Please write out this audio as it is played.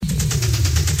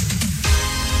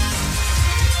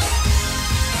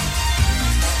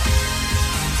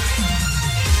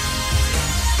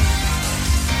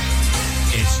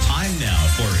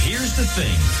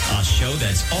show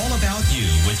that's all about you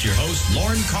with your host,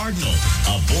 Lauren Cardinal,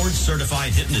 a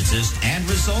board-certified hypnotist and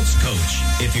results coach.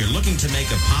 If you're looking to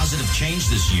make a positive change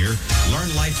this year,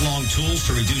 learn lifelong tools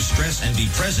to reduce stress and be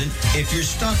present. If you're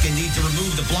stuck and need to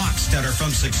remove the blocks that are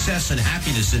from success and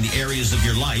happiness in the areas of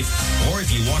your life, or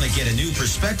if you want to get a new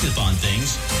perspective on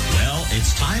things, well,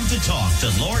 it's time to talk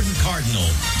to Lauren Cardinal.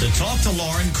 To talk to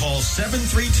Lauren, call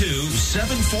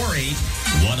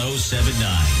 732-748-1079.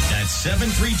 That's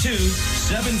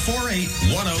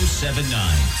 732-748-1079.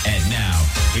 And now,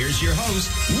 here's your host,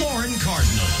 Lauren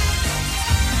Cardinal.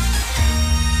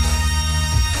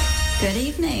 Good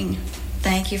evening.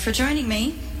 Thank you for joining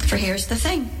me for Here's the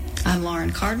Thing. I'm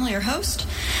Lauren Cardinal, your host.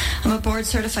 I'm a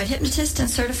board-certified hypnotist and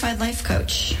certified life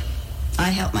coach. I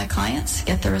help my clients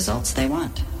get the results they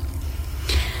want.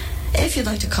 If you'd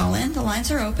like to call in, the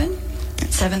lines are open at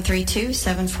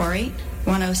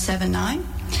 732-748-1079.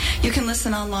 You can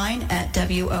listen online at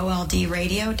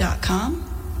WOLDradio.com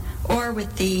or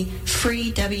with the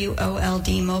free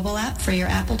WOLD mobile app for your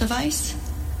Apple device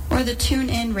or the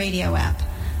TuneIn radio app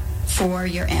for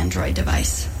your Android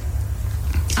device.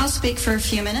 I'll speak for a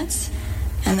few minutes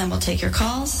and then we'll take your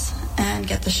calls and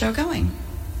get the show going.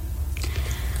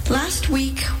 Last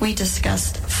week we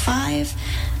discussed 5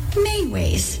 main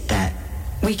ways that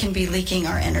we can be leaking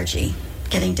our energy,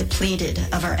 getting depleted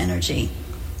of our energy.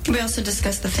 We also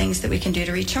discussed the things that we can do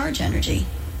to recharge energy,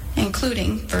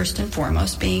 including, first and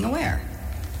foremost, being aware.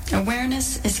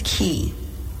 Awareness is key.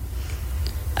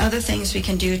 Other things we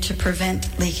can do to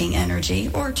prevent leaking energy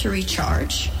or to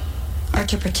recharge are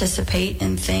to participate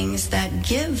in things that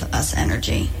give us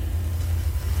energy,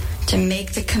 to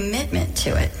make the commitment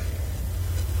to it,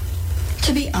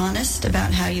 to be honest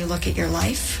about how you look at your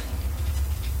life,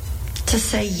 to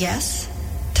say yes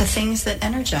to things that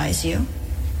energize you,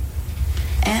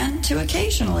 and to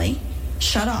occasionally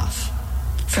shut off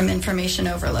from information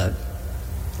overload.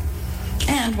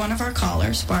 And one of our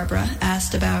callers, Barbara,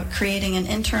 asked about creating an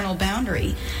internal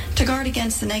boundary to guard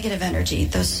against the negative energy,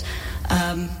 those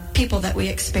people that we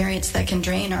experience that can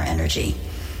drain our energy.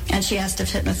 And she asked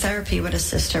if hypnotherapy would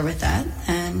assist her with that,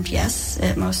 and yes,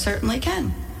 it most certainly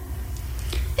can.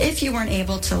 If you weren't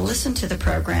able to listen to the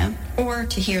program or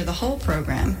to hear the whole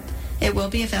program, it will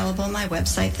be available on my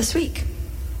website this week.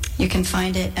 You can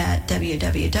find it at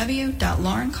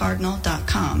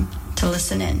www.laurencardinal.com to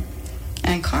listen in.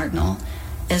 And Cardinal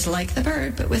is like the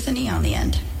bird, but with an E on the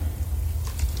end.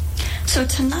 So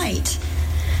tonight,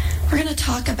 we're going to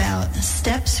talk about the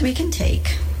steps we can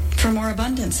take for more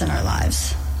abundance in our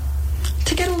lives,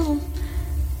 to get a little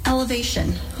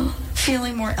elevation,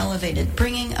 feeling more elevated,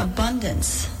 bringing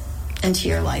abundance into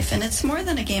your life. And it's more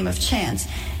than a game of chance.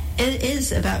 It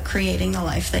is about creating the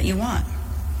life that you want.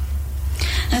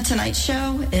 Now, tonight's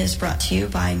show is brought to you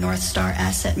by North Star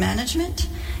Asset Management,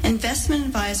 investment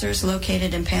advisors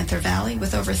located in Panther Valley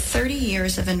with over 30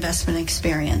 years of investment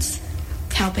experience,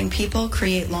 helping people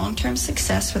create long-term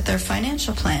success with their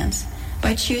financial plans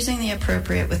by choosing the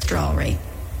appropriate withdrawal rate.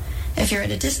 If you're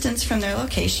at a distance from their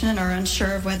location and are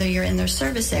unsure of whether you're in their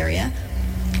service area,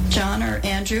 John or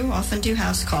Andrew often do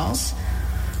house calls,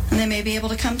 and they may be able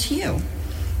to come to you.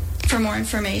 For more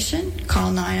information,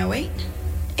 call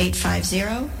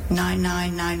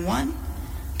 908-850-9991.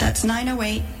 That's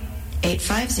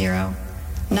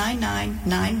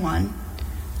 908-850-9991.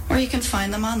 Or you can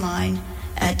find them online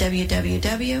at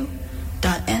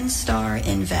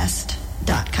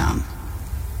www.nstarinvest.com.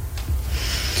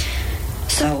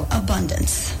 So,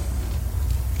 abundance.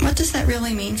 What does that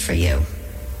really mean for you?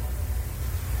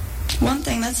 One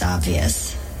thing that's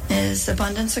obvious is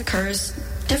abundance occurs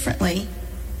differently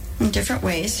in different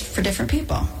ways for different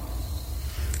people.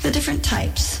 The different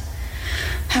types.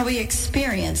 How we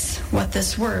experience what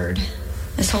this word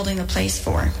is holding the place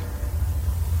for.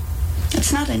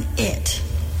 It's not an it.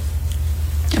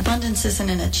 Abundance isn't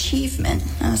an achievement,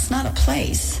 and it's not a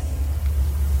place.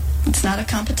 It's not a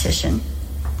competition.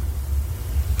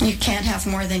 You can't have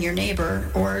more than your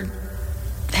neighbor or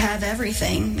have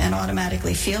everything and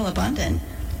automatically feel abundant.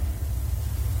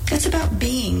 It's about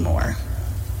being more.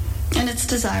 And it's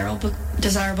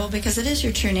desirable because it is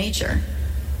your true nature.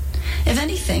 If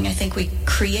anything, I think we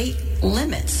create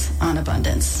limits on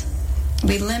abundance.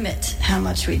 We limit how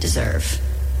much we deserve.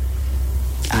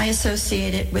 I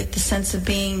associate it with the sense of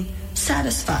being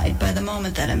satisfied by the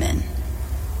moment that I'm in,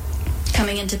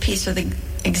 coming into peace with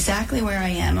exactly where I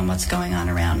am and what's going on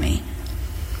around me.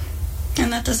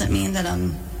 And that doesn't mean that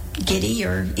I'm giddy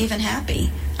or even happy.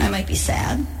 I might be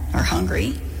sad or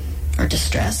hungry or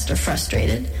distressed or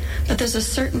frustrated, but there's a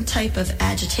certain type of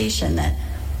agitation that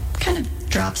kind of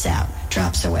drops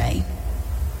away.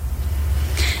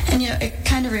 And, it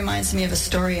kind of reminds me of a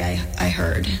story I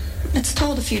heard It's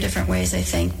told a few different ways, I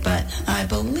think, but I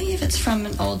believe it's from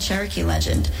an old Cherokee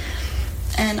legend.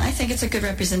 And I think it's a good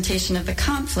representation of the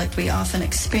conflict we often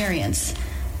experience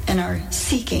in our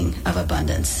seeking of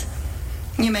abundance.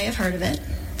 You may have heard of it.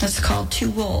 It's called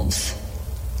Two Wolves.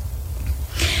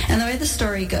 And the way the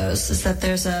story goes is that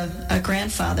there's a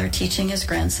grandfather teaching his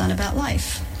grandson about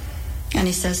life. And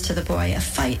he says to the boy, "A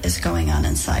fight is going on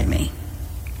inside me.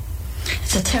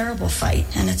 It's a terrible fight,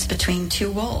 and it's between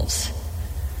two wolves.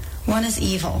 One is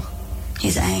evil.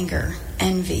 He's anger,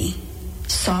 envy,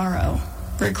 sorrow,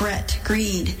 regret,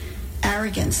 greed,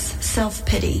 arrogance,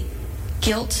 self-pity,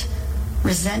 guilt,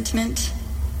 resentment,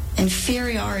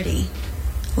 inferiority,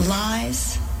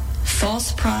 lies,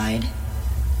 false pride,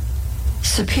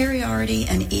 superiority,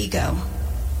 and ego."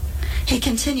 He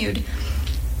continued,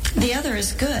 "The other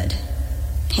is good.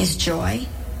 He's joy,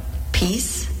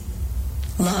 peace,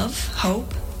 love,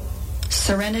 hope,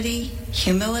 serenity,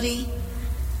 humility,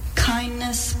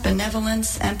 kindness,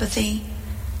 benevolence, empathy,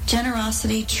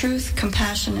 generosity, truth,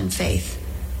 compassion, and faith.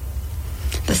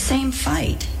 The same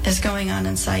fight is going on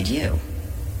inside you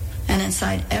and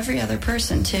inside every other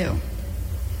person, too."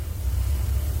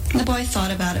 The boy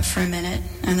thought about it for a minute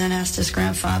and then asked his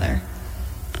grandfather,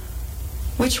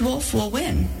 "Which wolf will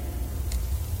win?"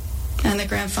 And the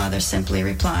grandfather simply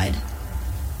replied,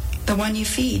 "The one you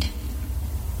feed."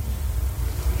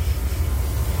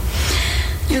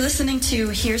 You're listening to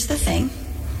Here's the Thing.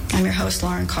 I'm your host,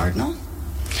 Lauren Cardinal.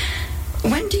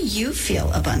 When do you feel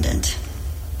abundant?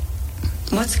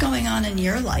 What's going on in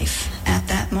your life at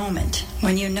that moment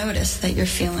when you notice that you're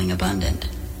feeling abundant?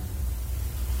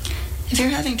 If you're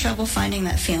having trouble finding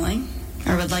that feeling,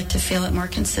 or would like to feel it more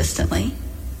consistently,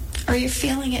 or you're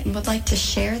feeling it and would like to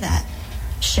share that,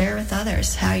 share with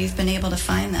others how you've been able to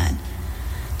find that,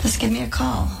 just give me a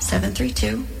call,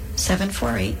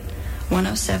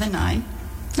 732-748-1079.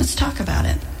 Let's talk about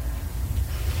it.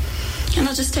 And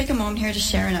I'll just take a moment here to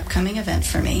share an upcoming event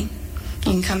for me.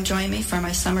 You can come join me for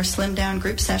my summer Slim Down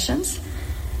group sessions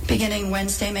beginning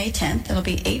Wednesday, May 10th. It'll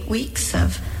be 8 weeks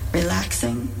of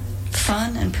relaxing,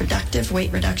 fun, and productive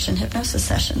weight reduction hypnosis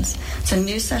sessions. It's a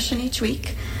new session each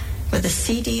week with a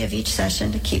CD of each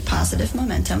session to keep positive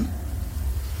momentum.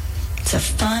 It's a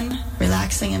fun,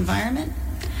 relaxing environment,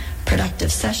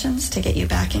 productive sessions to get you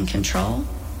back in control,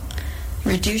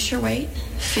 reduce your weight,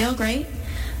 feel great,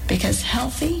 because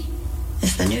healthy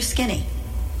is the new skinny.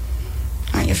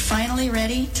 Aren't you finally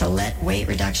ready to let weight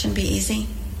reduction be easy?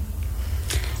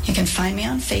 You can find me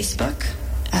on Facebook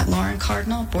at Lauren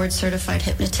Cardinal, Board Certified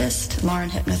Hypnotist,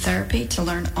 Lauren Hypnotherapy, to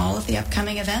learn all of the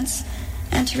upcoming events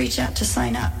and to reach out to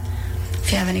sign up.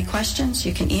 If you have any questions,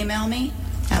 you can email me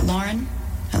at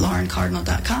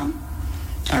lauren@laurencardinal.com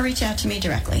or reach out to me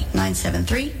directly,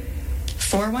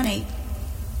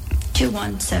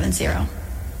 973-418-2170.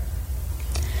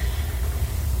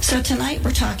 So tonight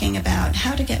we're talking about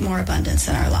how to get more abundance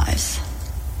in our lives,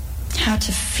 how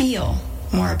to feel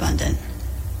more abundant.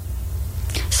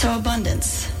 So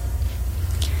abundance,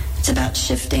 it's about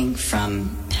shifting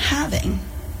from having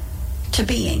to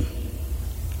being.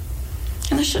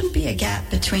 And there shouldn't be a gap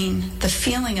between the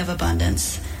feeling of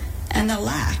abundance and the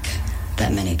lack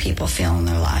that many people feel in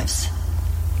their lives.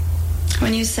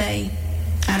 When you say,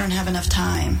 "I don't have enough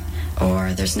time,"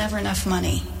 or "there's never enough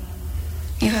money,"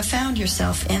 you have found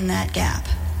yourself in that gap.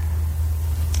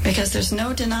 Because there's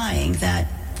no denying that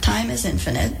time is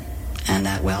infinite and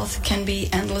that wealth can be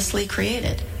endlessly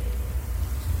created.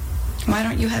 Why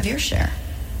don't you have your share?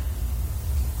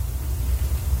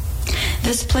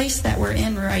 This place that we're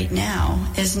in right now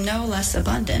is no less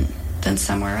abundant than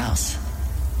somewhere else.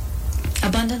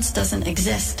 Abundance doesn't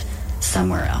exist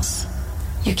somewhere else.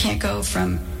 You can't go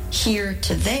from here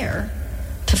to there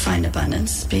to find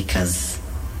abundance, because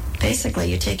basically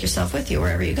you take yourself with you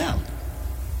wherever you go.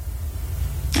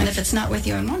 And if it's not with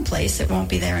you in one place, it won't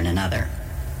be there in another.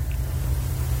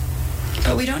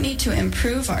 But we don't need to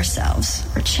improve ourselves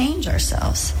or change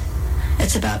ourselves.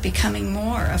 It's about becoming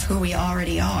more of who we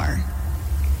already are.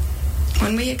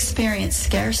 When we experience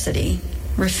scarcity,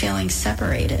 we're feeling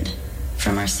separated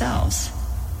from ourselves.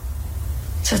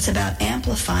 So it's about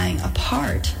amplifying a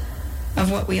part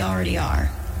of what we already are.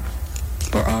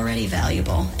 We're already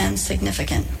valuable and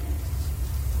significant.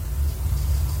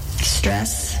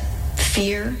 Stress,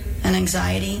 fear, and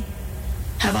anxiety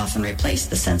have often replaced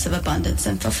the sense of abundance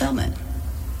and fulfillment.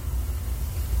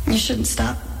 You shouldn't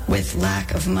stop with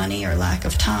lack of money or lack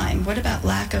of time. What about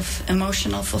lack of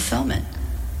emotional fulfillment?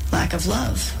 Lack of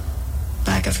love?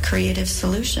 Lack of creative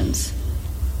solutions?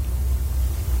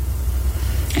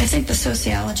 I think the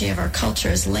sociology of our culture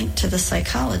is linked to the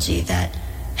psychology that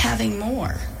having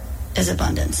more is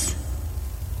abundance.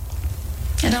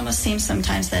 It almost seems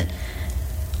sometimes that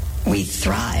we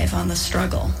thrive on the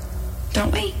struggle,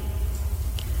 don't we?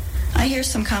 I hear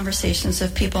some conversations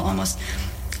of people almost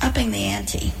upping the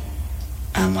ante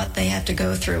on what they have to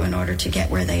go through in order to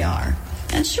get where they are.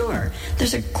 And sure,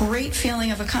 there's a great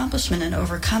feeling of accomplishment in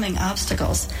overcoming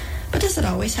obstacles, but does it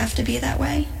always have to be that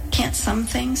way? Can't some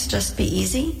things just be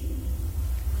easy?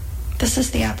 This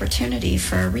is the opportunity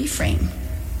for a reframe,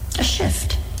 a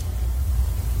shift.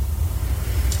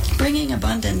 Bringing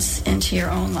abundance into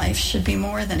your own life should be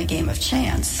more than a game of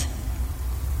chance.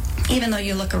 Even though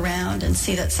you look around and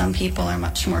see that some people are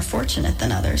much more fortunate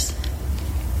than others,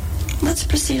 let's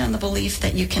proceed on the belief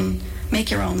that you can make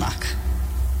your own luck,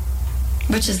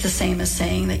 which is the same as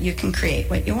saying that you can create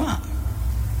what you want.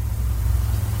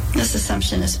 This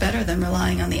assumption is better than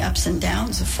relying on the ups and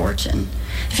downs of fortune.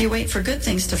 If you wait for good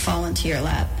things to fall into your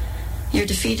lap, you're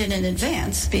defeated in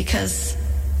advance, because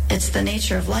it's the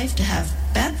nature of life to have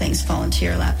bad things fall into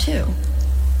your lap too.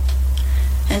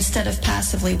 Instead of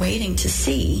passively waiting to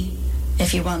see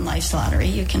if you won life's lottery,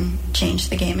 you can change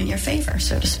the game in your favor,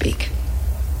 so to speak.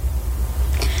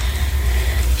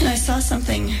 I saw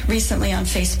something recently on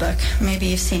Facebook. Maybe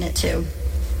you've seen it too.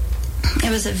 It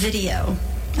was a video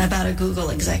about a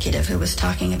Google executive who was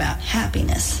talking about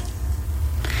happiness.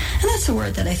 And that's a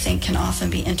word that I think can often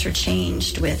be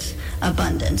interchanged with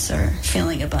abundance or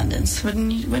feeling abundance,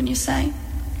 wouldn't you say?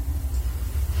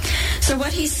 So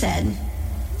what he said,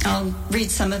 I'll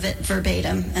read some of it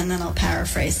verbatim and then I'll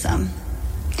paraphrase some.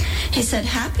 He said,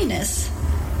 happiness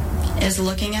is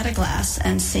looking at a glass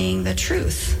and seeing the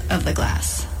truth of the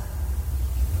glass.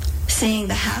 Seeing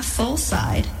the half-full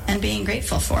side and being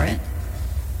grateful for it,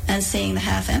 and seeing the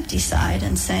half-empty side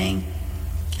and saying,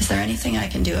 is there anything I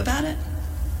can do about it?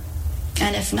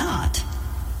 And if not,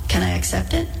 can I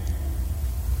accept it?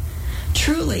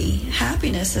 Truly,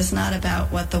 happiness is not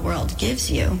about what the world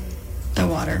gives you, the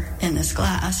water in this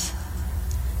glass.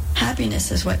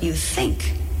 Happiness is what you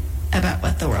think about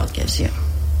what the world gives you.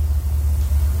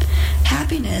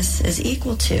 Happiness is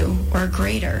equal to or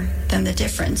greater than the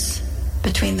difference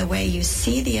between the way you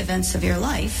see the events of your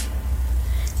life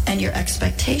and your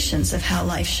expectations of how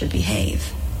life should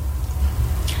behave.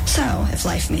 So, if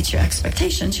life meets your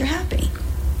expectations, you're happy.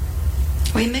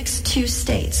 We mix two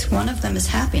states. One of them is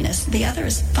happiness. The other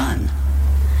is fun.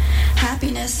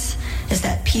 Happiness is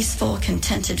that peaceful,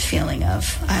 contented feeling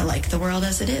of, I like the world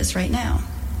as it is right now.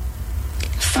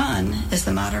 Fun is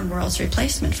the modern world's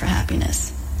replacement for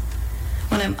happiness.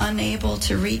 When I'm unable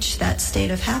to reach that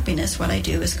state of happiness, what I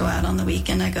do is go out on the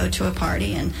weekend, I go to a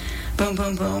party, and boom,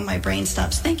 boom, boom, my brain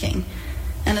stops thinking.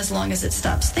 And as long as it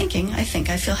stops thinking, I think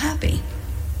I feel happy.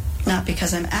 Not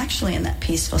because I'm actually in that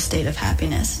peaceful state of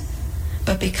happiness,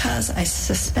 but because I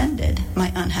suspended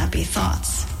my unhappy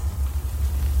thoughts.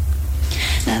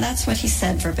 Now that's what he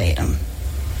said verbatim.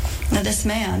 Now this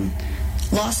man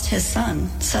lost his son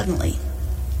suddenly.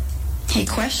 He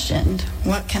questioned,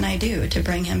 what can I do to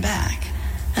bring him back?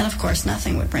 And of course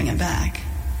nothing would bring him back,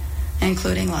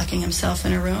 including locking himself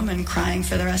in a room and crying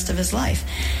for the rest of his life.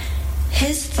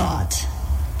 His thought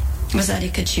was that he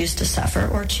could choose to suffer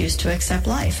or choose to accept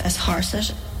life, as harsh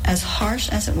as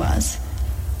it was,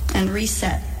 and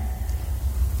reset.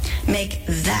 Make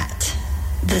that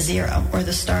the zero or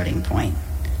the starting point,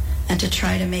 and to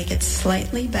try to make it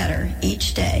slightly better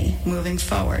each day moving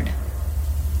forward.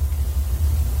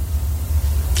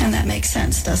 And that makes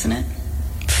sense, doesn't it?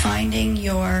 Finding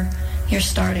your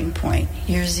starting point,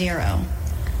 your zero,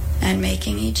 and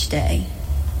making each day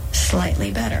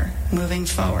slightly better moving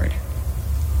forward.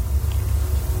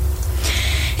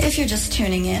 If you're just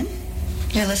tuning in,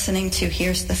 you're listening to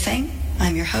Here's the Thing.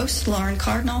 I'm your host, Lauren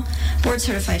Cardinal,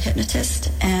 board-certified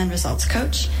hypnotist and results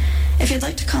coach. If you'd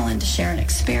like to call in to share an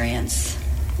experience,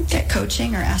 get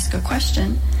coaching, or ask a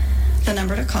question, the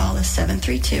number to call is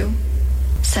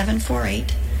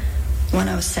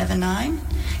 732-748-1079.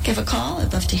 Give a call.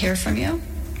 I'd love to hear from you.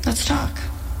 Let's talk.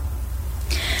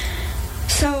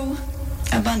 So,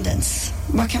 abundance.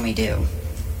 What can we do?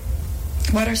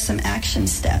 What are some action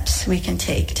steps we can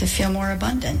take to feel more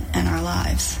abundant in our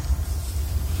lives?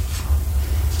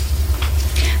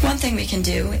 One thing we can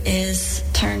do is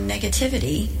turn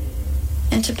negativity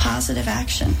into positive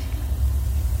action.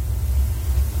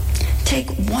 Take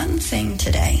one thing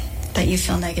today that you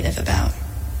feel negative about.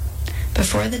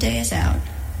 Before the day is out,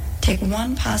 take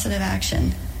one positive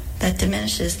action that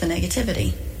diminishes the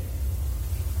negativity.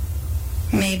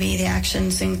 Maybe the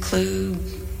actions include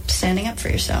standing up for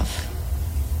yourself,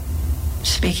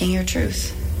 speaking your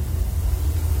truth,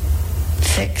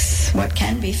 fix what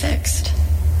can be fixed,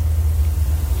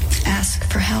 ask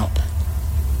for help,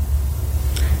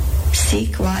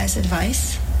 seek wise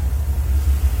advice,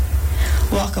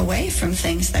 Walk away from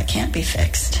things that can't be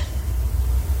fixed.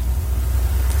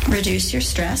 Reduce your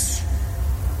stress.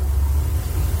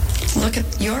 Look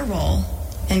at your role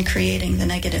in creating the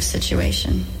negative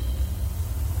situation.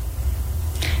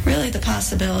 Really, the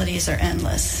possibilities are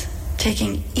endless.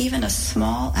 Taking even a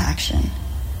small action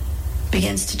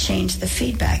begins to change the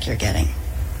feedback you're getting.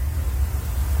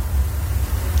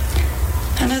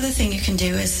 Another thing you can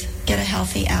do is get a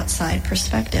healthy outside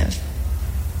perspective.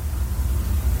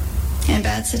 In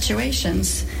bad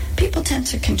situations, people tend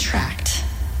to contract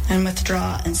and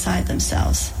withdraw inside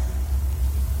themselves.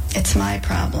 It's my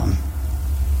problem.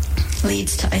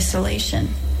 Leads to isolation,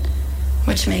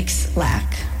 which makes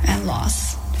lack and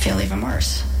loss feel even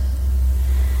worse.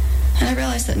 And I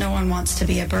realize that no one wants to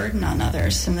be a burden on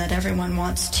others and that everyone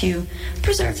wants to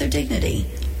preserve their dignity.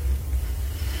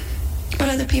 But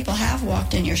other people have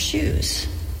walked in your shoes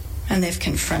and they've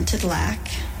confronted lack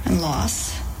and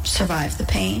loss, survived the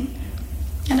pain,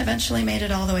 and eventually made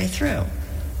it all the way through.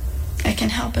 It can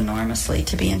help enormously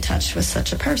to be in touch with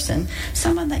such a person,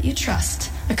 someone that you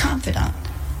trust, a confidant,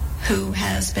 who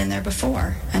has been there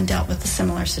before and dealt with a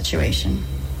similar situation.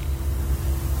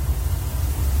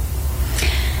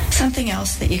 Something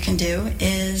else that you can do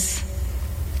is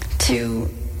to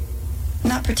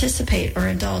not participate or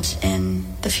indulge in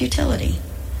the futility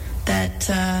that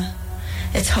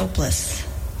it's hopeless,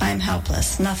 I'm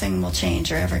helpless, nothing will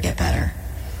change or ever get better.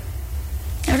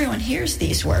 Everyone hears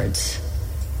these words.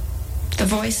 The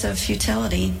voice of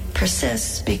futility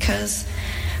persists because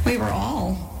we were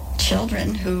all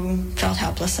children who felt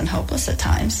helpless and hopeless at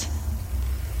times.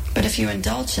 But if you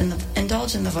indulge in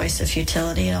the voice of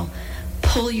futility, it'll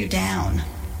pull you down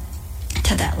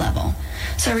to that level.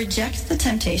 So reject the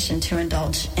temptation to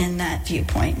indulge in that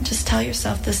viewpoint. Just tell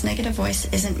yourself, this negative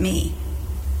voice isn't me.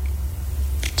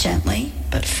 Gently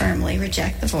but firmly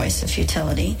reject the voice of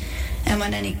futility. And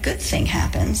when any good thing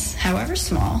happens, however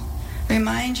small,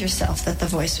 remind yourself that the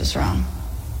voice was wrong.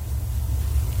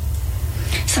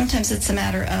 Sometimes it's a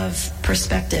matter of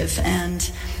perspective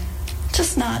and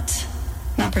just not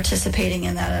participating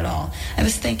in that at all. I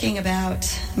was thinking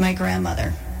about my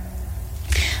grandmother.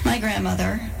 My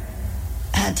grandmother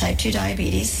had type 2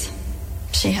 diabetes.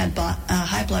 She had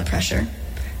high blood pressure.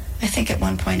 I think at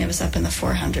one point it was up in the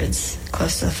 400s,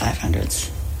 close to the 500s.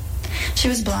 She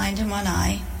was blind in one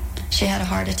eye. She had a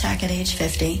heart attack at age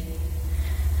 50.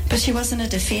 But she wasn't a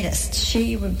defeatist.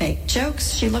 She would make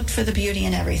jokes. She looked for the beauty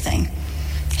in everything.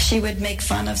 She would make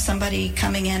fun of somebody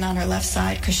coming in on her left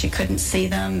side because she couldn't see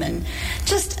them and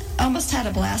just almost had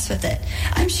a blast with it.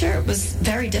 I'm sure it was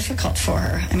very difficult for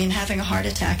her. I mean, having a heart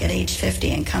attack at age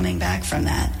 50 and coming back from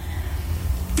that.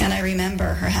 And I remember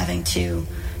her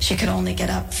she could only get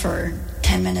up for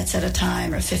 10 minutes at a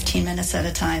time or 15 minutes at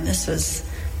a time. This was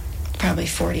probably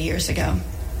 40 years ago.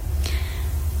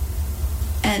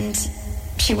 And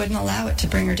she wouldn't allow it to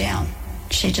bring her down.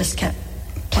 She just kept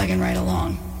plugging right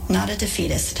along. Not a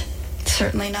defeatist,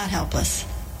 certainly not helpless.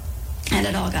 And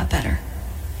it all got better.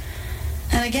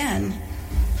 And again,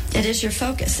 it is your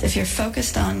focus. If you're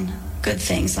focused on good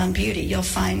things, on beauty, you'll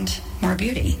find more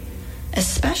beauty,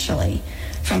 especially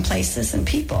from places and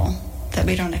people that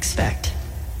we don't expect.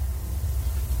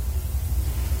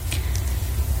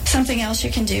 Something else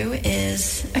you can do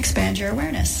is expand your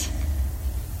awareness.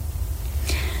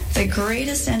 The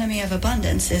greatest enemy of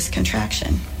abundance is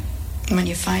contraction. When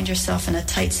you find yourself in a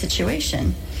tight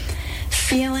situation,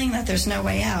 feeling that there's no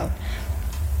way out,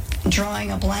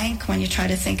 drawing a blank when you try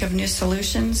to think of new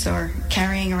solutions or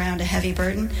carrying around a heavy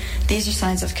burden, these are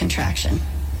signs of contraction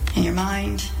in your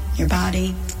mind, your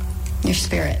body, your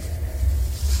spirit.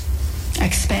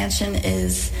 Expansion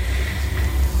is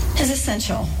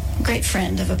essential. Great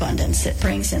friend of abundance. It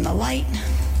brings in the light,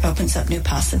 opens up new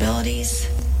possibilities,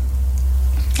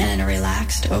 and in a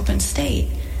relaxed, open state,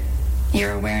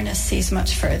 your awareness sees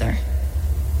much further,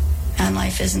 and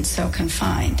life isn't so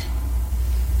confined.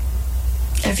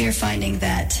 If you're finding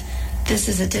that this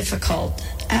is a difficult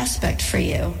aspect for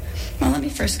you, well, let me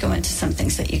first go into some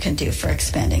things that you can do for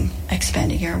expanding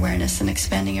your awareness and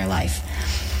expanding your life.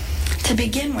 To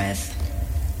begin with,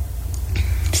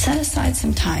 set aside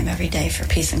some time every day for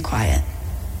peace and quiet.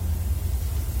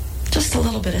 Just a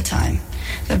little bit of time.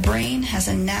 The brain has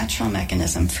a natural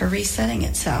mechanism for resetting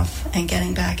itself and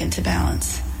getting back into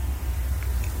balance.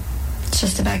 It's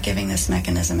just about giving this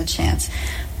mechanism a chance.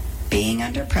 Being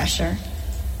under pressure,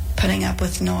 putting up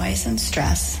with noise and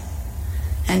stress,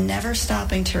 and never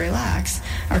stopping to relax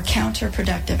are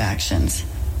counterproductive actions.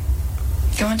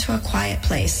 Go into a quiet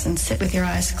place and sit with your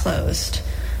eyes closed,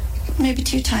 maybe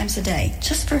 2 times a day,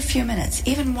 just for a few minutes,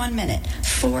 even 1 minute,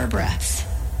 4 breaths.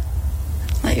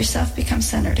 Let yourself become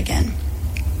centered again.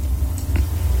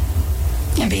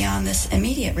 And beyond this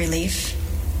immediate relief,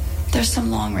 there's some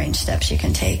long-range steps you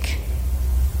can take.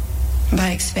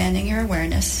 By expanding your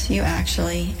awareness, you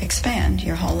actually expand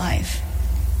your whole life.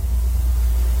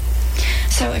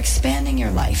 So expanding your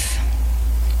life,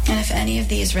 and if any of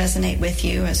these resonate with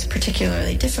you as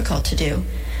particularly difficult to do,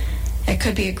 it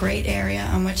could be a great area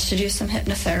on which to do some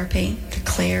hypnotherapy to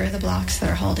clear the blocks that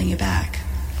are holding you back.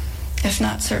 If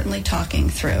not, certainly talking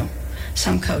through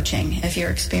some coaching. If you're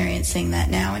experiencing that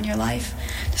now in your life,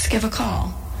 just give a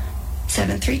call,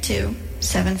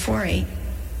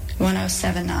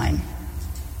 732-748-1079.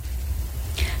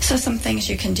 So some things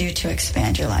you can do to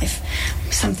expand your life.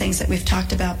 Some things that we've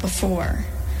talked about before.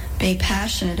 Be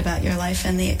passionate about your life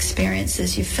and the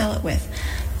experiences you fill it with.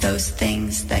 Those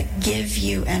things that give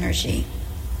you energy.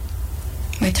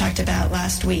 We talked about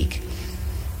last week.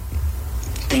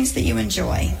 Things that you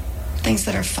enjoy. Things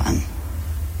that are fun.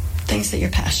 Things that you're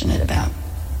passionate about.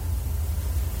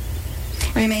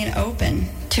 Remain open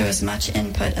to as much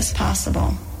input as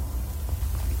possible.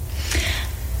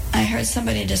 I heard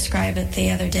somebody describe it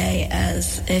the other day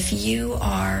as if you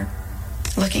are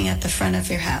looking at the front of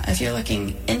your house, if you're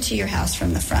looking into your house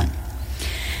from the front,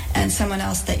 and someone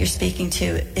else that you're speaking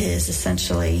to is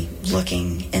essentially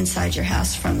looking inside your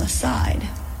house from the side.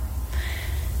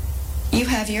 You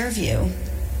have your view.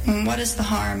 What is the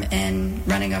harm in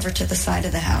running over to the side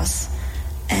of the house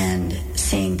and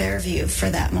seeing their view for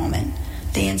that moment?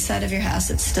 The inside of your house,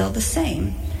 it's still the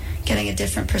same, getting a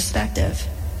different perspective.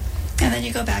 And then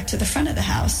you go back to the front of the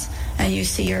house and you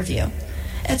see your view.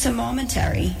 It's a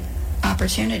momentary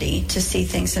opportunity to see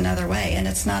things another way, and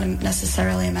it's not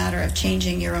necessarily a matter of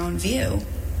changing your own view,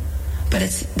 but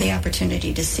it's the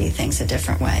opportunity to see things a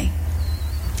different way.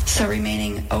 So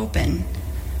remaining open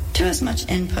to as much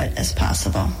input as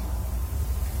possible.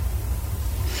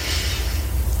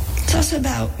 It's also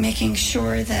about making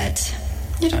sure that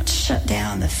you don't shut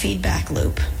down the feedback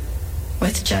loop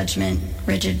with judgment,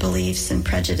 rigid beliefs, and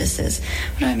prejudices.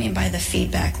 What do I mean by the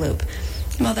feedback loop?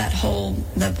 Well, that whole,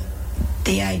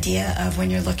 the idea of when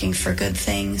you're looking for good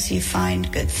things, you find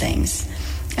good things.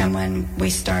 And when we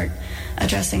start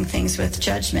addressing things with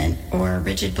judgment or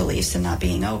rigid beliefs and not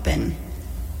being open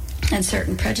and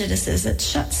certain prejudices, it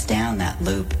shuts down that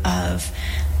loop of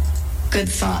good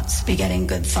thoughts begetting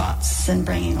good thoughts and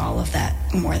bringing all of that,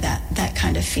 more that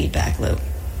kind of feedback loop.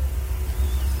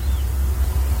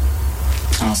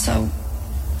 Also,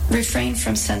 refrain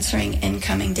from censoring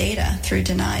incoming data through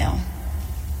denial.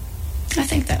 I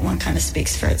think that one kind of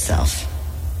speaks for itself.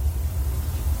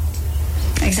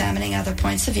 Examining other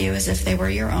points of view as if they were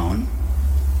your own.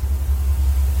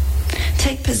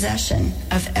 Take possession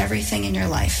of everything in your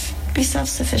life. Be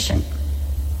self-sufficient.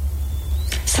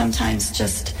 Sometimes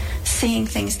just seeing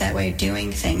things that way,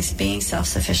 doing things, being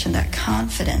self-sufficient, that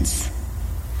confidence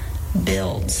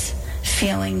builds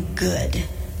feeling good.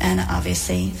 And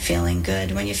obviously, feeling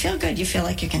good. When you feel good, you feel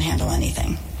like you can handle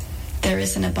anything. There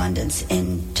is an abundance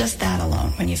in just that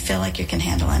alone, when you feel like you can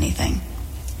handle anything.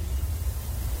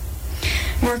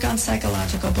 Work on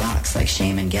psychological blocks like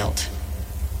shame and guilt.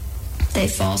 They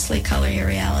falsely color your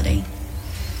reality.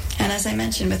 And as I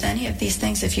mentioned, with any of these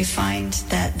things, if you find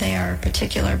that they are a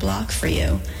particular block for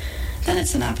you, then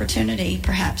it's an opportunity,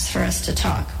 perhaps, for us to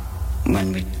talk.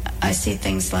 When I see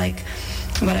things like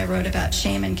what I wrote about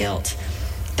shame and guilt,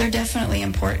 they're definitely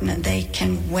important, and they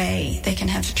can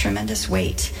have tremendous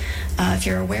weight. If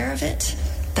you're aware of it,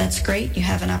 that's great. You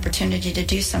have an opportunity to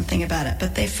do something about it,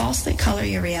 but they falsely color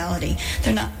your reality.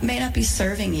 May not be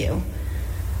serving you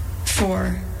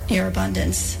for your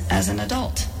abundance as an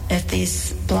adult. If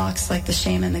these blocks like the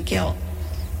shame and the guilt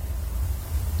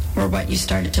were what you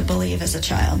started to believe as a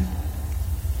child.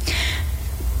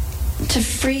 To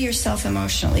free yourself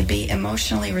emotionally, be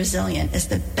emotionally resilient, is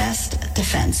the best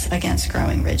defense against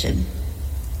growing rigid.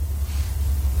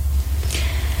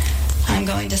 I'm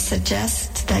going to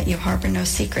suggest that you harbor no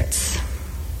secrets.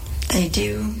 They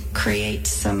do create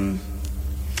some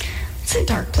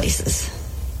dark places.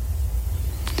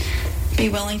 Be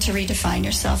willing to redefine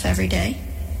yourself every day.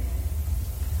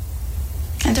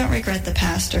 And don't regret the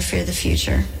past or fear the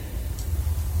future.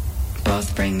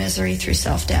 Both bring misery through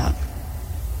self-doubt.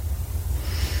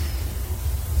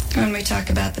 When we talk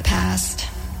about the past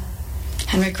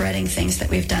and regretting things that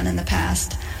we've done in the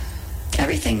past,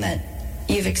 everything that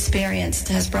you've experienced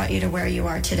has brought you to where you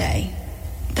are today.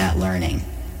 That learning.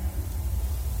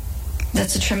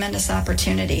 That's a tremendous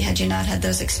opportunity. Had you not had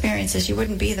those experiences, you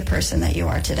wouldn't be the person that you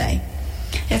are today.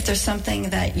 If there's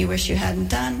something that you wish you hadn't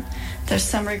done, there's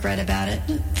some regret about it,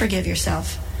 forgive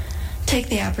yourself. Take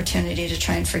the opportunity to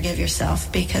try and forgive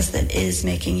yourself, because that is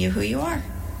making you who you are.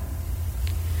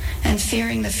 And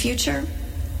fearing the future,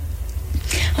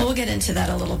 Well, we'll get into that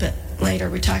a little bit later.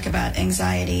 We talk about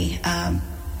anxiety,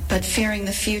 but fearing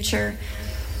the future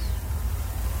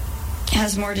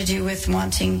has more to do with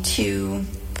wanting to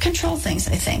control things,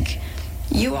 I think.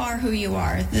 You are who you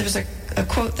are. There was a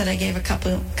quote that I gave a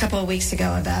couple of weeks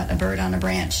ago about a bird on a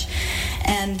branch,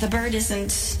 and the bird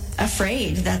isn't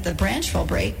afraid that the branch will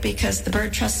break because the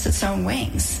bird trusts its own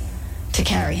wings to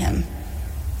carry him,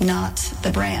 not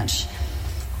the branch.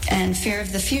 And fear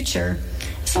of the future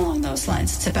is along those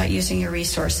lines. It's about using your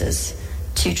resources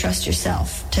to trust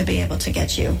yourself to be able to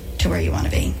get you to where you want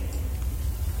to be.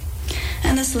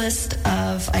 And this list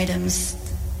of items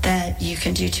that you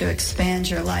can do to expand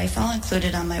your life, I'll include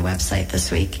it on my website this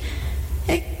week.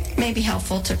 It may be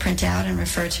helpful to print out and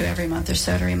refer to every month or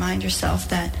so to remind yourself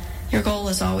that your goal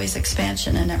is always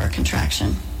expansion and never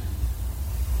contraction.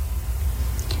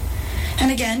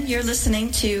 And again, you're listening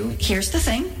to Here's the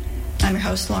Thing. I'm your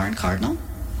host, Lauren Cardinal,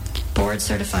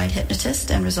 board-certified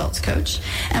hypnotist and results coach,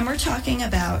 and we're talking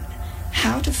about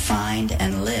how to find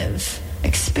and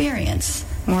experience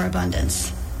more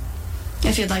abundance.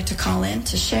 If you'd like to call in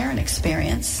to share an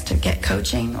experience, to get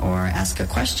coaching, or ask a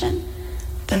question,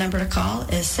 the number to call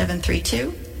is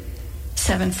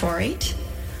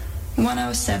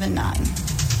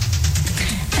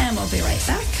 732-748-1079. And we'll be right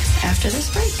back after this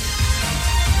break.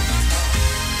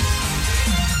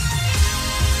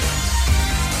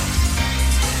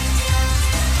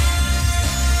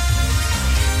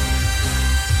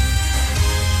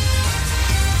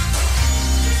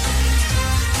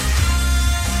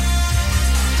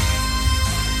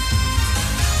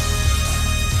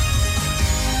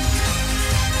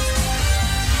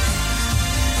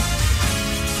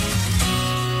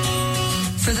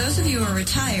 For those of you who are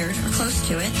retired or close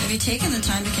to it, have you taken the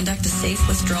time to conduct a safe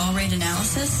withdrawal rate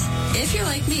analysis? If you're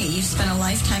like me, you've spent a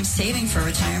lifetime saving for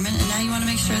retirement and now you want to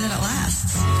make sure that it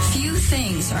lasts. Few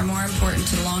things are more important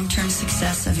to the long-term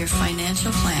success of your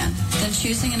financial plan than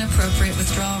choosing an appropriate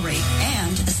withdrawal rate,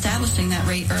 and establishing that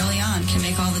rate early on can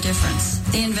make all the difference.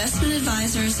 The investment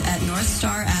advisors at North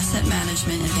Star Asset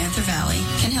Management in Panther Valley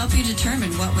can help you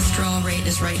determine what withdrawal rate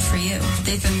is right for you.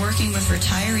 They've been working with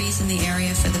retirees in the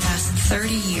area for the past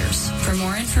 30 years. For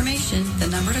more information, the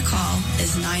number to call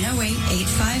is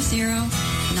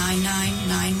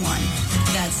 908-850-9991.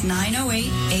 That's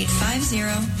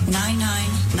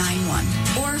 908-850-9991.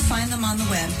 Or find them on the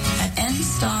web at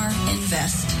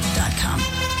nstarinvest.com.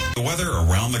 The weather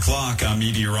around the clock. I'm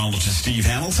meteorologist Steve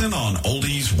Hamilton on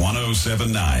Oldies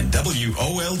 107.9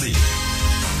 WOLD.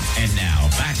 And now,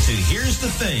 back to Here's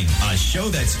the Thing, a show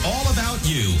that's all about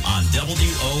you on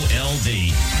WOLD.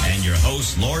 And your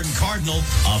host, Lauren Cardinal,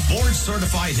 a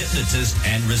board-certified hypnotist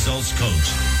and results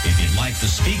coach. If you'd like to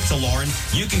speak to Lauren,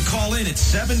 you can call in at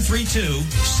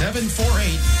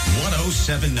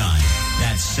 732-748-1079.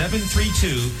 That's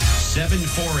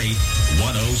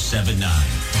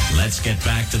 732-748-1079. Let's get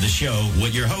back to the show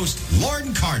with your host,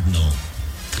 Lauren Cardinal.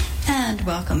 And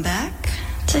welcome back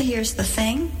to Here's the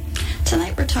Thing.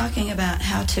 Tonight we're talking about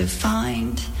how to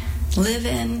find, live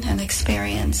in, and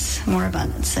experience more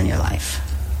abundance in your life.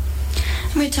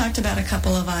 And we talked about a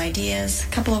couple of ideas, a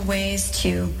couple of ways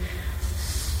to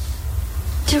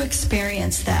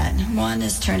experience that. One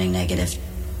is turning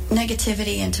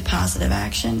negativity into positive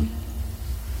action,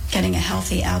 getting a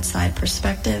healthy outside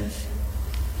perspective,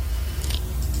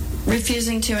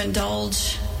 refusing to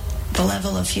indulge the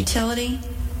level of futility,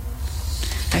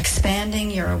 expanding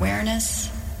your awareness.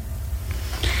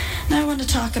 Now I want to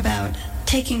talk about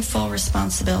taking full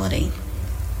responsibility.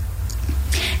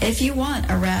 If you want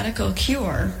a radical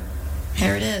cure,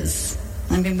 here it is.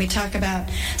 I mean, we talk about,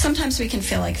 sometimes we can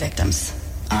feel like victims.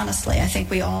 Honestly, I think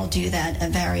we all do that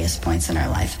at various points in our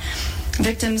life.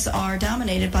 Victims are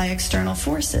dominated by external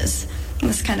forces. And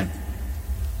this kind of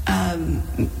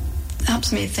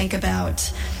helps me think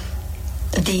about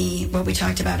what we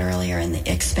talked about earlier in the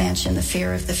expansion, the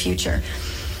fear of the future.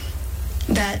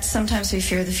 That sometimes we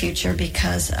fear the future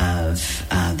because of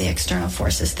the external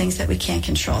forces, things that we can't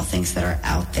control, things that are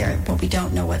out there, but we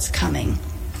don't know what's coming.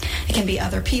 It can be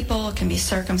other people, it can be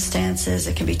circumstances,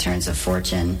 it can be turns of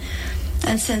fortune.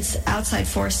 And since outside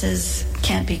forces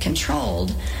can't be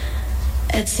controlled,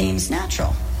 it seems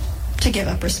natural to give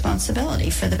up responsibility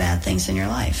for the bad things in your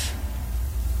life.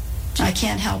 I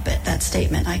can't help it, that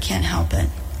statement, I can't help it,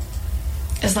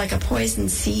 is like a poison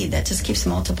seed that just keeps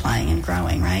multiplying and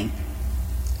growing, right?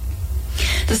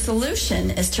 The solution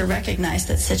is to recognize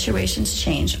that situations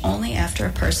change only after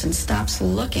a person stops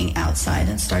looking outside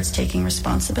and starts taking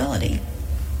responsibility.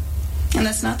 And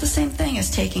that's not the same thing as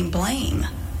taking blame.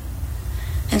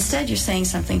 Instead, you're saying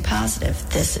something positive.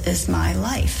 This is my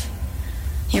life.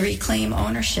 You reclaim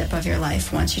ownership of your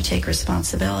life once you take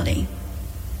responsibility.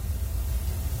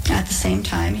 At the same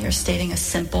time, you're stating a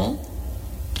simple,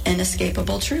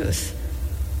 inescapable truth.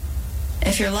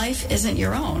 If your life isn't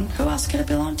your own, who else could it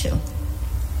belong to?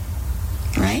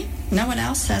 Right? No one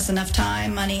else has enough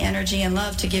time, money, energy, and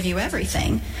love to give you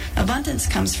everything. Abundance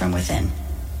comes from within.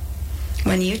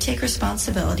 When you take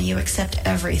responsibility, you accept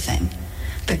everything,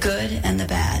 the good and the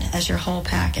bad, as your whole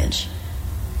package.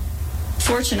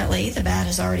 Fortunately, the bad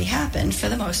has already happened for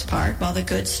the most part, while the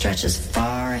good stretches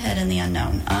far ahead in the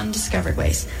unknown, undiscovered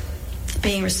ways.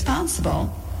 Being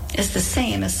responsible is the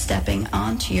same as stepping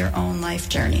onto your own life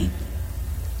journey.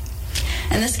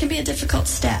 And this can be a difficult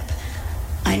step,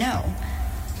 I know,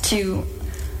 to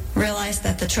realize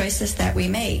that the choices that we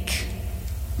make,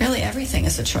 really everything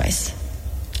is a choice.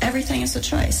 Everything is a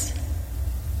choice.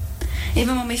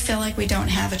 Even when we feel like we don't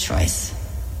have a choice.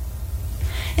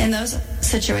 In those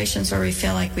situations where we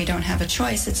feel like we don't have a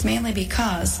choice, it's mainly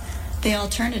because the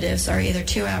alternatives are either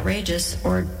too outrageous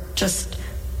or just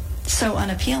so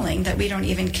unappealing that we don't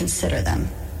even consider them.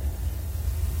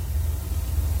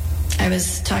 I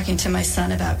was talking to my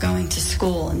son about going to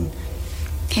school, and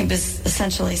he was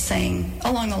essentially saying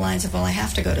along the lines of, well, I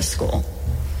have to go to school.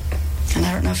 And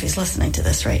I don't know if he's listening to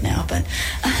this right now, but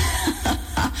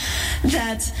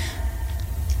that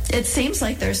it seems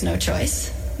like there's no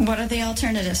choice. What are the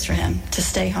alternatives for him? To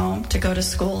stay home, to go to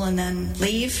school, and then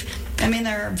leave? I mean,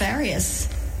 there are various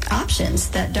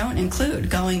options that don't include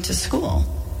going to school.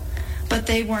 But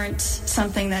they weren't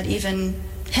something that even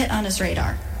hit on his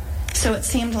radar. So it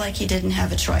seemed like he didn't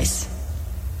have a choice.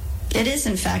 It is,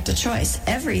 in fact, a choice.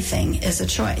 Everything is a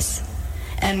choice.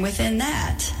 And within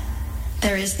that,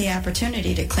 there is the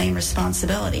opportunity to claim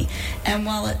responsibility. And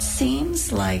while it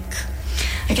seems like,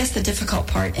 I guess the difficult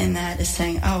part in that is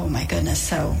saying, oh my goodness,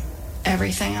 so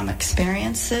everything I'm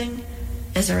experiencing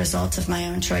is a result of my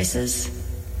own choices?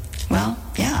 Well,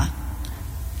 yeah.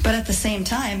 But at the same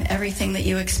time, everything that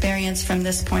you experience from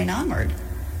this point onward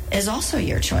is also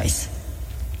your choice.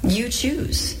 You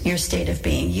choose your state of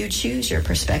being. You choose your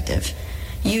perspective.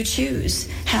 You choose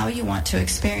how you want to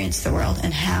experience the world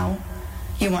and how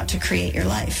you want to create your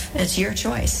life. It's your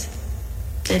choice.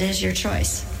 It is your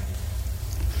choice.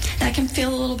 That can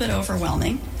feel a little bit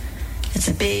overwhelming. It's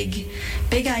a big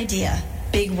idea,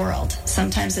 big world.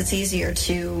 Sometimes it's easier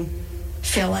to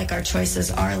feel like our choices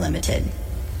are limited.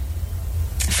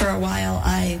 For a while,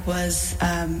 I was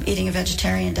eating a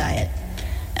vegetarian diet.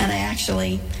 And I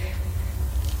actually,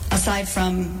 aside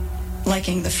from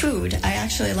liking the food, I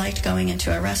actually liked going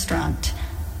into a restaurant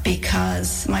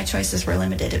because my choices were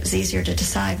limited. It was easier to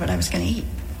decide what I was going to eat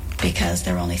because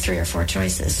there were only 3 or 4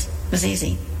 choices. It was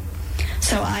easy.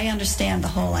 So I understand the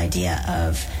whole idea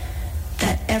of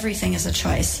that everything is a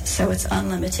choice, so it's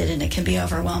unlimited and it can be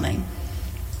overwhelming.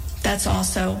 That's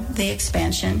also the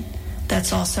expansion.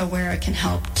 That's also where it can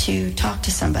help to talk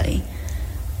to somebody,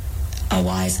 a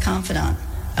wise confidant,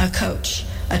 a coach,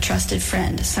 a trusted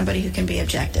friend, somebody who can be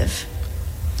objective.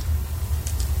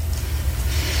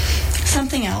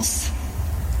 Something else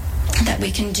that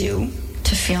we can do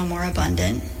to feel more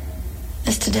abundant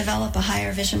is to develop a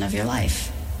higher vision of your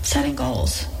life, setting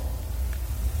goals.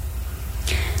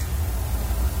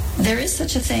 There is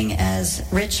such a thing as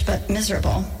rich but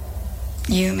miserable.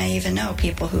 You may even know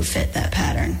people who fit that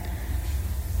pattern.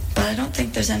 But I don't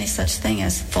think there's any such thing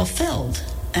as fulfilled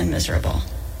and miserable.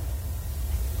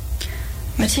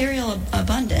 Material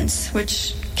abundance,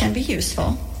 which can be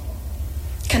useful,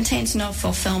 contains no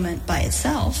fulfillment by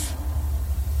itself.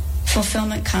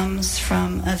 Fulfillment comes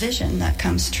from a vision that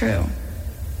comes true.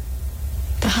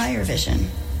 The higher vision,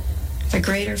 the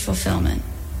greater fulfillment.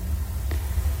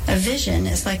 A vision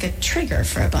is like a trigger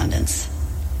for abundance.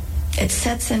 It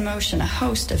sets in motion a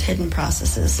host of hidden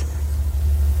processes.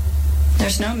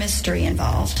 There's no mystery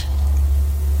involved.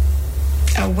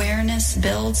 Awareness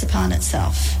builds upon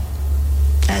itself,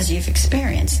 as you've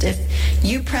experienced. If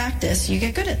you practice, you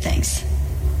get good at things.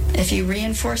 If you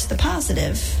reinforce the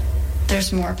positive,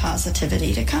 there's more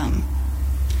positivity to come.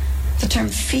 The term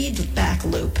feedback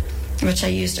loop, which I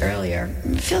used earlier,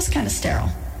 feels kind of sterile.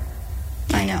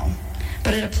 I know.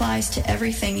 But it applies to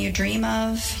everything you dream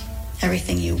of,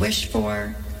 everything you wish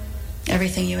for,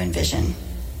 everything you envision.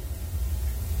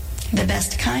 The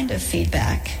best kind of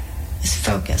feedback is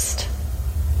focused.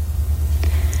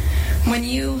 When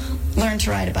you learn to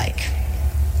ride a bike,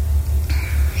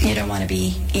 you don't want to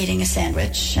be eating a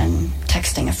sandwich and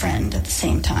texting a friend at the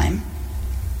same time.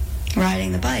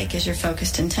 Riding the bike is your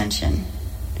focused intention.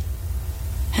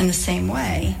 In the same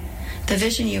way, the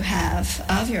vision you have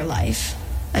of your life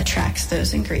attracts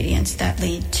those ingredients that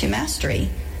lead to mastery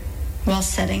while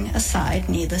setting aside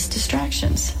needless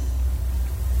distractions.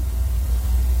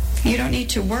 You don't need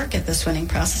to work at this winning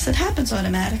process. It happens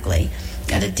automatically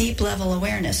at a deep level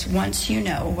awareness once you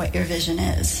know what your vision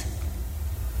is.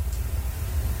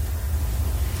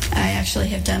 I actually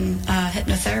have done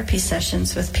hypnotherapy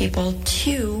sessions with people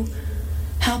to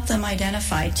help them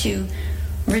identify, to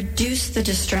reduce the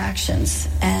distractions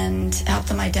and help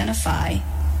them identify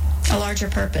a larger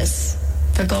purpose,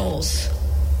 the goals,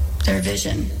 their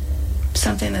vision,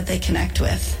 something that they connect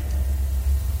with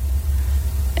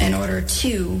in order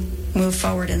to move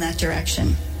forward in that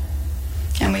direction.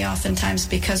 And we oftentimes,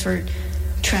 because we're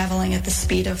traveling at the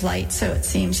speed of light, so it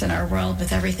seems in our world,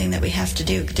 with everything that we have to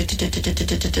do,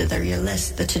 your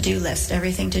list, the to-do list,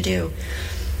 everything to do,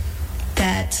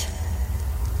 that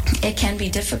it can be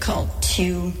difficult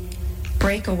to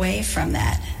break away from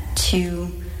that,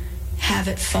 to have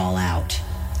it fall out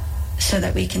so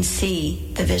that we can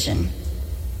see the vision.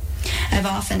 I've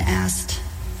often asked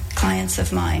clients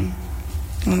of mine,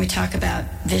 when we talk about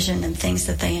vision and things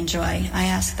that they enjoy, I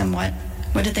ask them what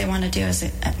did they want to do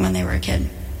when they were a kid?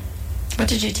 What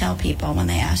did you tell people when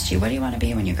they asked you, what do you want to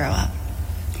be when you grow up?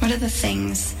 What are the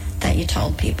things that you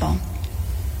told people?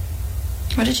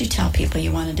 What did you tell people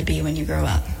you wanted to be when you grew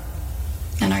up?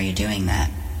 And are you doing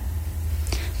that?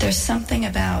 There's something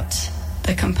about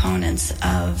the components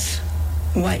of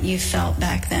what you felt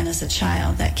back then as a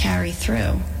child that carry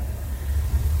through.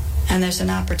 And there's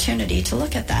an opportunity to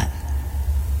look at that.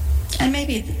 And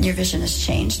maybe your vision has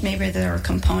changed. Maybe there are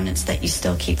components that you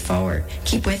still keep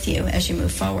with you as you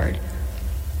move forward.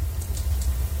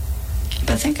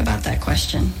 But think about that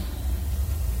question.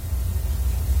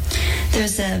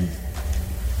 There's a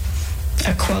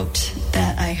quote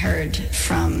that I heard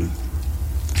from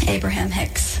Abraham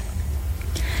Hicks.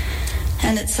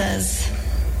 And it says,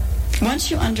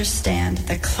 once you understand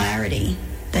the clarity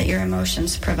that your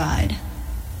emotions provide,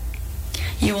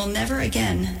 you will never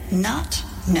again not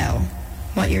know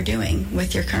what you're doing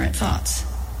with your current thoughts.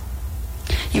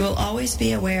 You will always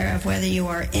be aware of whether you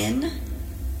are in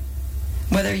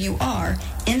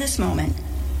this moment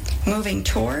moving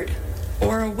toward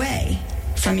or away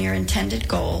from your intended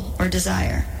goal or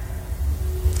desire.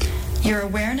 Your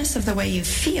awareness of the way you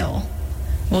feel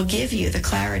will give you the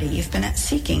clarity you've been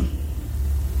seeking.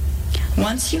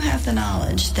 Once you have the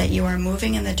knowledge that you are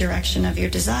moving in the direction of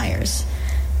your desires,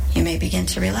 you may begin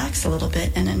to relax a little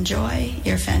bit and enjoy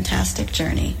your fantastic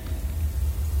journey.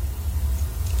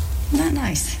 Isn't that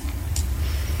nice?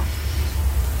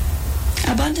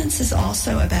 Abundance is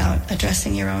also about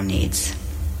addressing your own needs.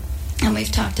 And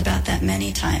we've talked about that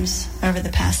many times over the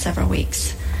past several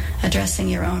weeks, addressing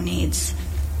your own needs.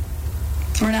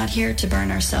 We're not here to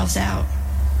burn ourselves out.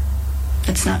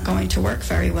 It's not going to work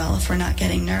very well if we're not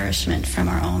getting nourishment from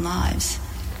our own lives,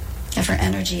 if our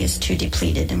energy is too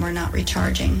depleted and we're not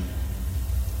recharging.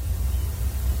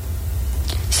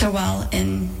 So while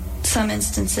in some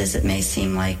instances it may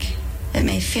feel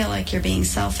like you're being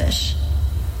selfish,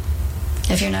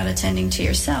 if you're not attending to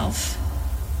yourself,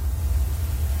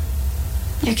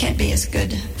 you can't be as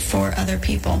good for other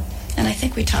people. And I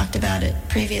think we talked about it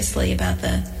previously, about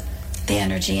the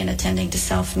energy and attending to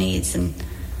self needs, and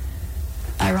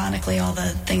ironically all the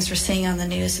things we're seeing on the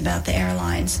news about the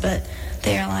airlines. But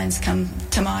the airlines come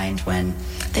to mind when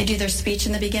they do their speech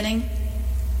in the beginning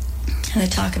and they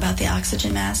talk about the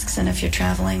oxygen masks. And if you're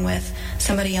traveling with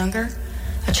somebody younger,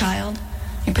 a child,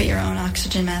 you put your own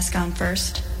oxygen mask on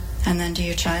first and then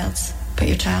put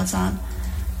your child's on,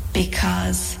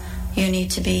 because you need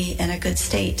to be in a good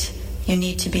state. You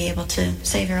need to be able to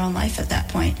save your own life at that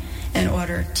point in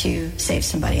order to save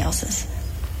somebody else's.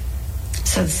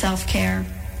 So the self-care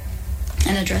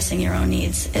and addressing your own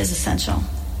needs is essential.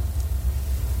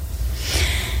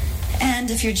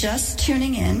 And if you're just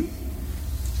tuning in,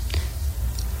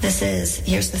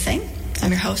 here's the thing. I'm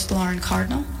your host, Lauren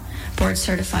Cardinal,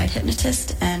 board-certified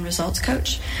hypnotist and results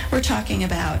coach. We're talking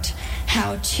about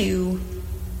how to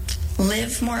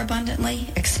live more abundantly,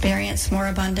 experience more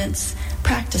abundance,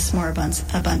 practice more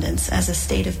abundance as a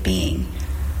state of being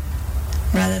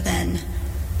rather than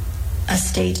a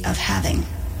state of having.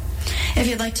 If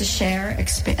you'd like to share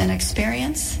an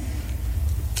experience,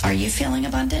 are you feeling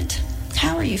abundant?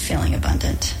 How are you feeling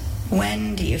abundant?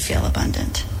 When do you feel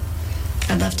abundant?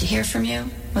 I'd love to hear from you.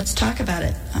 Let's talk about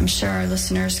it. I'm sure our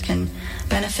listeners can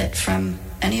benefit from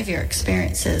any of your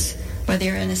experiences, whether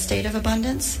you're in a state of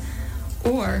abundance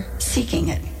or seeking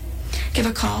it. Give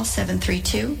a call,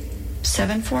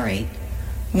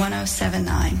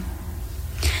 732-748-1079.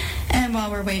 And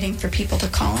while we're waiting for people to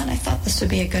call in, I thought this would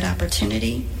be a good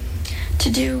opportunity to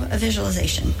do a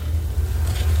visualization.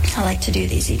 I like to do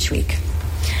these each week.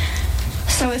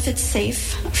 So if it's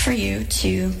safe for you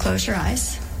to close your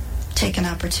eyes, take an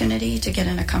opportunity to get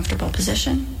in a comfortable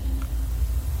position,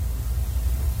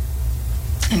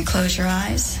 And close your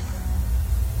eyes.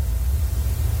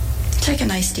 Take a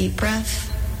nice deep breath.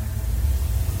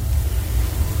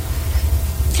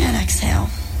 And exhale.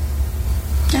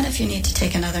 And if you need to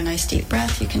take another nice deep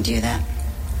breath, you can do that.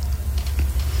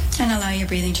 And allow your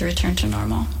breathing to return to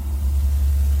normal.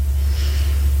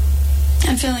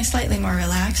 And feeling slightly more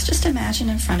relaxed, just imagine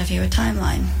in front of you a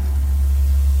timeline.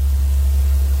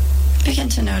 Begin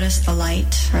to notice the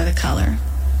light or the color,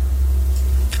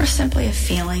 or simply a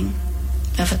feeling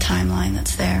of a timeline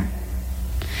that's there.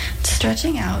 It's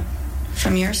stretching out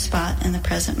from your spot in the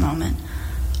present moment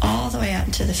all the way out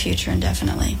into the future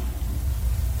indefinitely.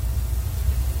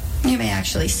 You may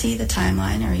actually see the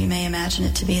timeline, or you may imagine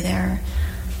it to be there.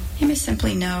 You may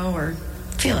simply know or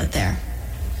feel it there.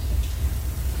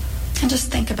 And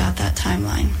just think about that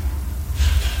timeline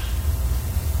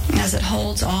as it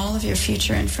holds all of your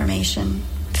future information,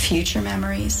 future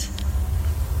memories,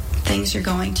 things you're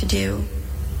going to do,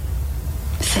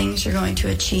 things you're going to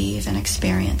achieve and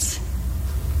experience,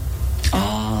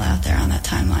 all out there on that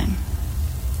timeline.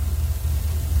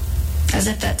 As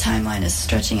if that timeline is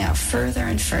stretching out further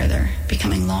and further,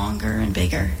 becoming longer and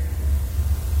bigger.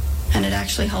 And it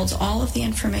actually holds all of the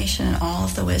information and all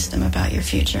of the wisdom about your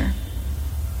future.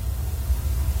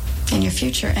 In your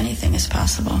future, anything is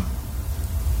possible.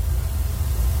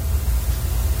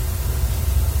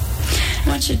 I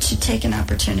want you to take an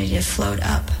opportunity to float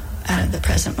up out of the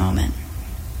present moment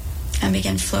and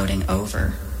begin floating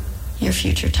over your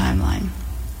future timeline.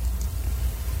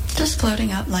 Just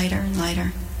floating up lighter and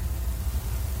lighter.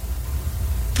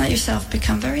 Let yourself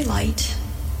become very light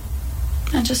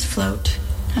and just float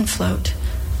and float.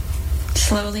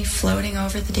 Slowly floating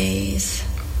over the days,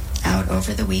 out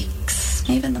over the weeks,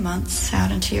 even the months,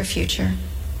 out into your future.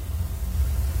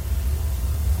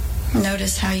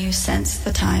 Notice how you sense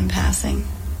the time passing.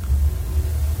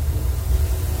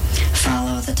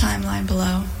 Follow the timeline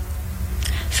below,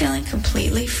 feeling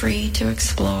completely free to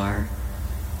explore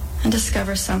and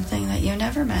discover something that you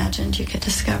never imagined you could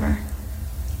discover.